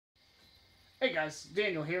Hey guys,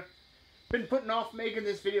 Daniel here. Been putting off making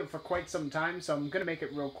this video for quite some time, so I'm going to make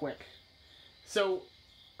it real quick. So,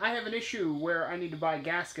 I have an issue where I need to buy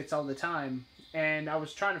gaskets all the time, and I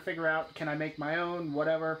was trying to figure out, can I make my own,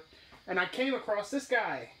 whatever, and I came across this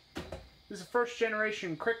guy. This is a first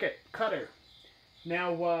generation Cricut Cutter.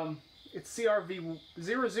 Now, it's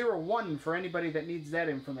CRV001 for anybody that needs that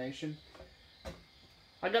information.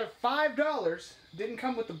 I got it $5. Didn't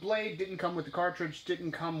come with the blade, didn't come with the cartridge,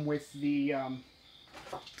 didn't come with the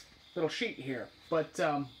little sheet here. But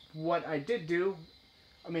what I did do,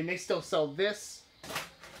 I mean, they still sell this,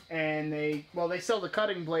 and they sell the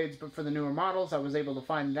cutting blades, but for the newer models, I was able to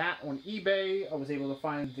find that on eBay. I was able to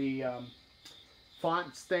find the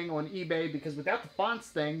fonts thing on eBay, because without the fonts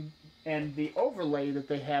thing and the overlay that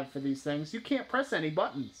they have for these things, you can't press any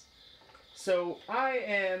buttons. So I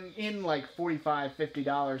am in like $45,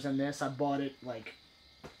 $50 on this. I bought it like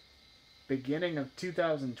beginning of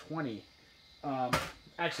 2020.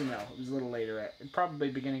 Actually, no, it was a little later. Probably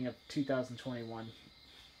beginning of 2021.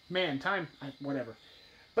 Man, time, whatever.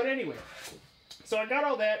 But anyway, so I got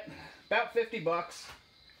all that, about 50 bucks.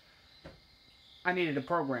 I needed a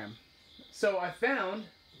program. So I found,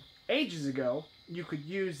 ages ago, you could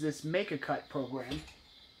use this Make a Cut program.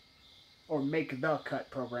 Or Make the Cut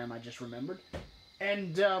program, I just remembered.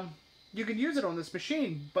 And you could use it on this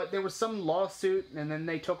machine, but there was some lawsuit, and then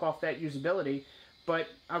they took off that usability. But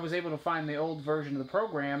I was able to find the old version of the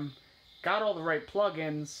program, got all the right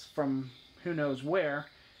plugins from who knows where,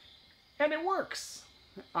 and it works.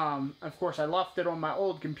 Of course, I left it on my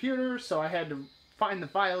old computer, so I had to find the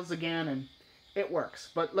files again, and it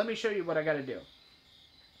works. But let me show you what I got to do.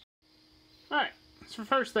 Alright, so the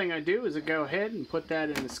first thing I do is I go ahead and put that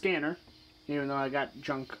in the scanner, even though I got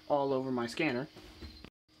junk all over my scanner.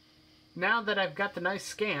 Now that I've got the nice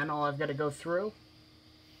scan, all I've got to go through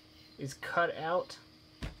is cut out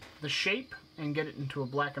the shape and get it into a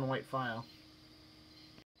black and white file.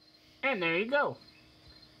 And there you go.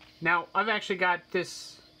 Now, I've actually got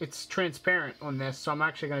this, it's transparent on this, so I'm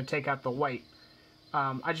actually going to take out the white.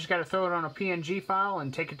 I just got to throw it on a PNG file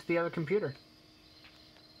and take it to the other computer.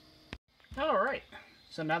 Alright,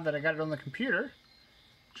 so now that I got it on the computer,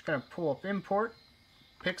 just going to pull up Import,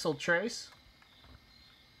 Pixel Trace,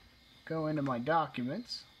 go into my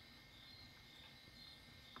documents,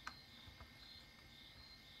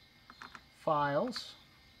 Files,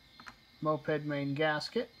 Moped Main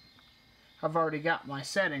Gasket. I've already got my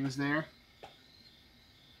settings there.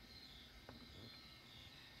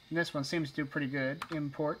 And this one seems to do pretty good.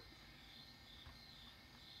 Import.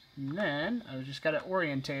 And then I've just got to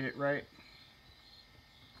orientate it right.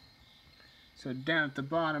 So down at the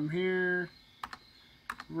bottom here,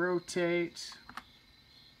 rotate.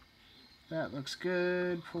 That looks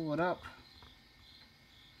good. Pull it up.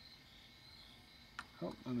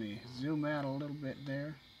 Oh, let me zoom out a little bit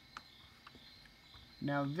there.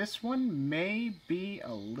 Now this one may be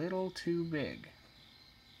a little too big,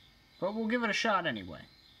 but we'll give it a shot anyway.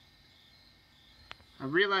 I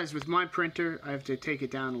realized with my printer I have to take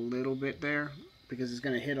it down a little bit there because it's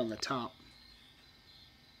going to hit on the top.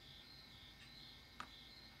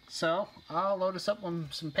 So I'll load us up on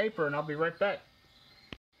some paper and I'll be right back.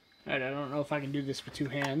 Alright, I don't know if I can do this with two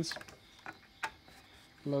hands.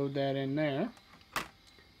 Load that in there.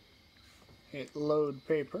 Hit load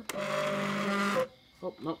paper.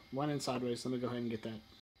 Oh, no, went in sideways. Let me go ahead and get that.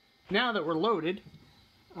 Now that we're loaded,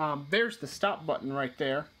 there's the stop button right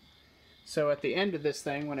there. So at the end of this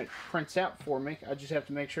thing, when it prints out for me, I just have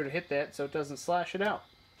to make sure to hit that so it doesn't slash it out.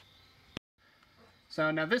 So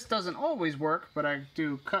now this doesn't always work, but I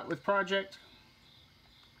do cut with project,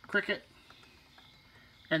 Cricut,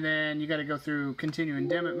 and then you got to go through continue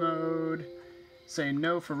endemic mode, say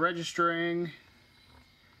no for registering.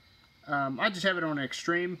 I just have it on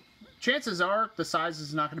extreme. Chances are the size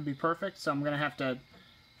is not going to be perfect, so I'm going to have to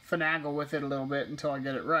finagle with it a little bit until I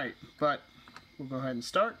get it right. But we'll go ahead and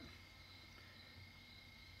start.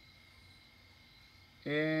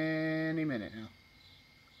 Any minute now.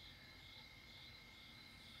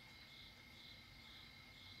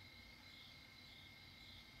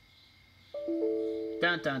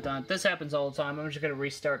 Dun dun dun. This happens all the time. I'm just going to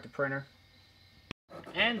restart the printer.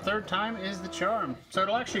 And third time is the charm. So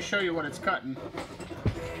it'll actually show you what it's cutting.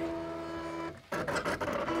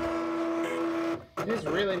 It is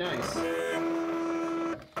really nice.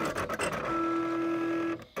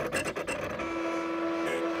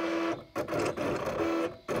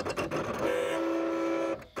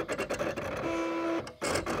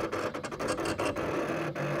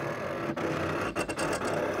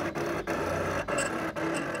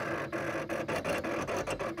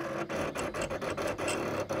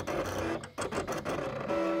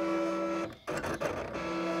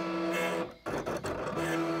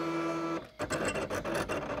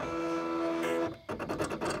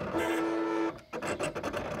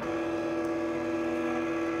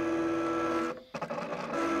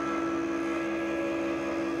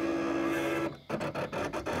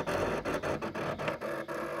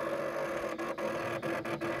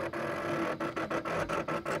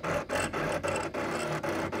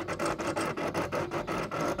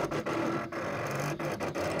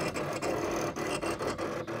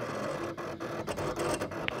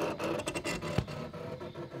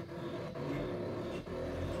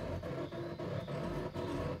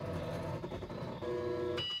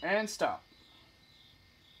 And stop.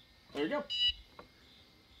 There you go.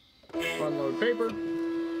 Front load paper.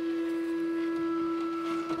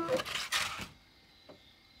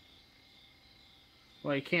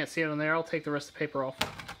 Well, you can't see it on there. I'll take the rest of the paper off.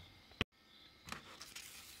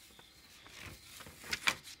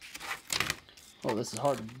 Oh, this is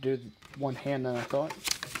harder to do with one hand than I thought.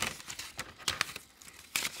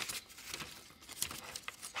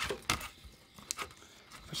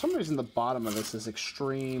 For some reason, the bottom of this is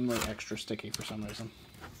extremely extra sticky for some reason.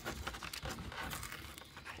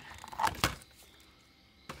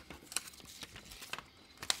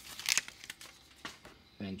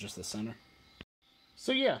 And just the center.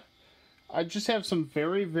 So yeah, I just have some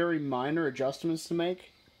very, very minor adjustments to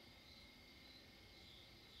make.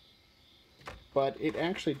 But it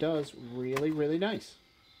actually does really, really nice.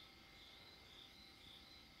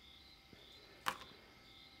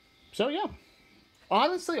 So yeah,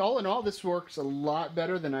 honestly, all in all, this works a lot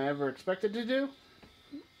better than I ever expected to do.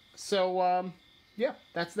 So yeah,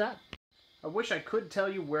 that's that. I wish I could tell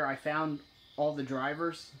you where I found all the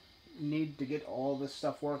drivers need to get all this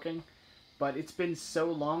stuff working, but it's been so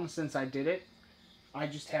long since I did it. I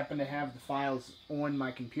just happen to have the files on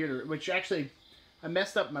my computer, which actually, I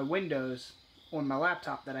messed up my Windows on my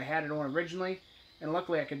laptop that I had it on originally, and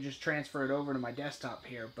luckily I could just transfer it over to my desktop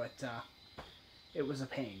here, but it was a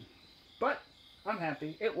pain. But I'm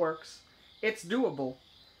happy. It works. It's doable.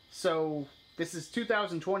 So this is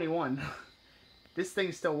 2021. This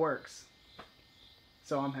thing still works.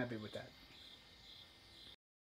 So I'm happy with that.